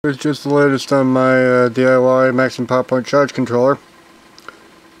Here's just the latest on my DIY maximum power point charge controller.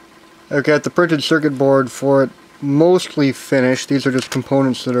 I've got the printed circuit board for it mostly finished. These are just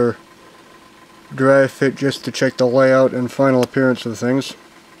components that are dry fit just to check the layout and final appearance of things.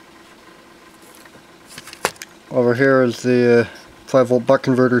 Over here is the 5-volt buck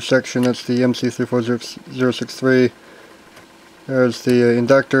converter section. That's the MC34063. There's the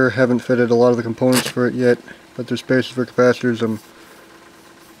inductor. Haven't fitted a lot of the components for it yet, but there's spaces for capacitors.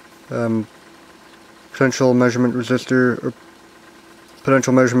 Potential measurement resistor, or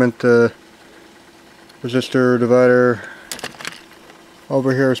potential measurement resistor divider.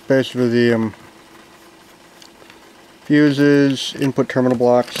 Over here is space for the fuses, input terminal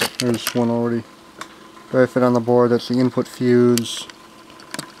blocks. There's one already dry fit on the board. That's the input fuse,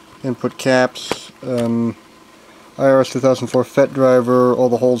 input caps, IRS 2004 FET driver. All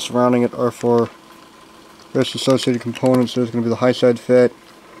the holes surrounding it are for various associated components. There's going to be the high side FET,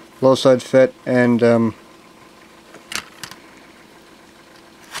 low side FET, and and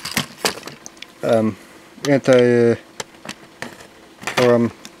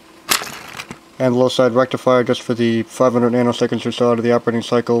low side rectifier just for the 500 nanoseconds or so out of the operating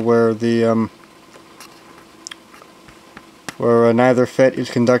cycle where the neither FET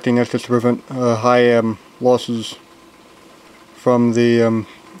is conducting. That's just to prevent high losses from the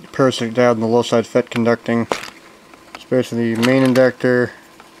parasitic diode and the low side FET conducting. Space for the main inductor.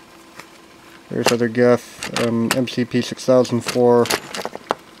 There's other GEF, MCP 6004,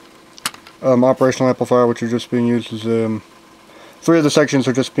 operational amplifier, which are just being used as, 3 of the sections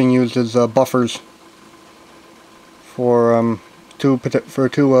are just being used as buffers for two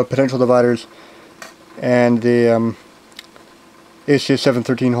potential dividers, and the ACS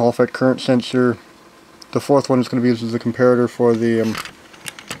 713 Hall effect current sensor. The 4th one is going to be used as a comparator for the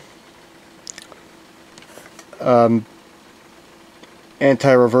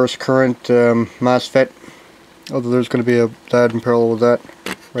anti-reverse current MOSFET, although there's going to be a diode in parallel with that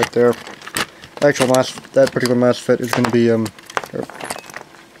right there. Actual that particular MOSFET is going to be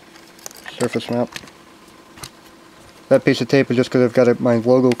surface mount. That piece of tape is just because I've got my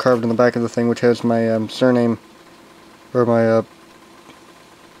logo carved in the back of the thing, which has my surname, or my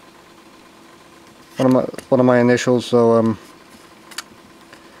one of my initials. So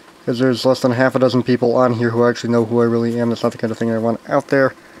because there's less than half a dozen people on here who actually know who I really am. That's not the kind of thing I want out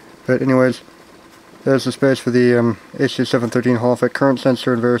there. But anyways, there's the space for the ACS 713 Hall effect current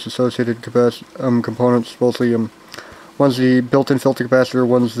sensor and various associated components. Mostly, one's the built-in filter capacitor,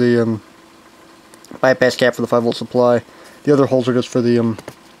 one's the bypass cap for the 5-volt supply. The other holes are just for the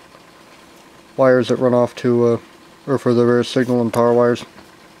wires that run off to, or for the various signal and power wires.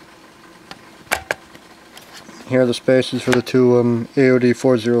 Here are the spaces for the two AOD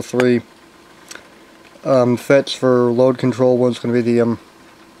 403 FETs for load control. One's going to be the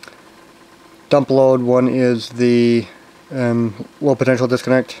dump load, one is the low potential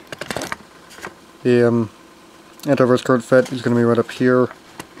disconnect. The anti-reverse current FET is going to be right up here,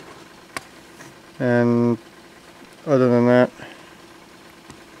 and other than that,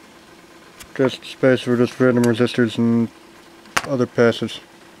 just space for just random resistors and other passives.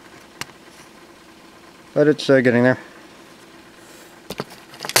 But it's getting there.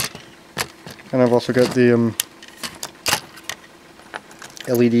 And I've also got the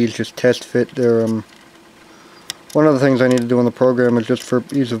LEDs just test fit. They're one of the things I need to do in the program is just for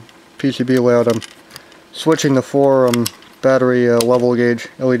ease of PCB layout. I'm switching the 4 battery level gauge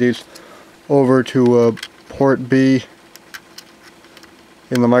LEDs over to port B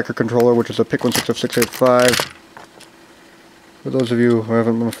in the microcontroller, which is a PIC1600685. For those of you who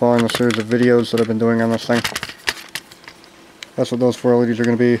haven't been following the series of videos that I've been doing on this thing, that's what those 4 LEDs are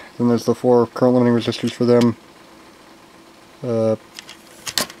going to be. Then there's the 4 current limiting resistors for them.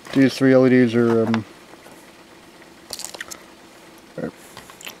 These 3 LEDs are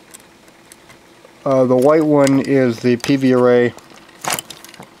the white one is the PV array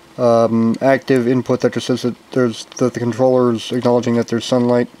active input that just says that the controller is acknowledging that there's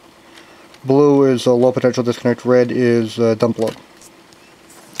sunlight. Blue is a low potential disconnect, red is dump load.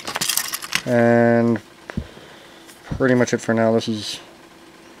 And pretty much it for now. I've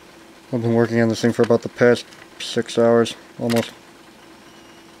been working on this thing for about the past 6 hours, almost.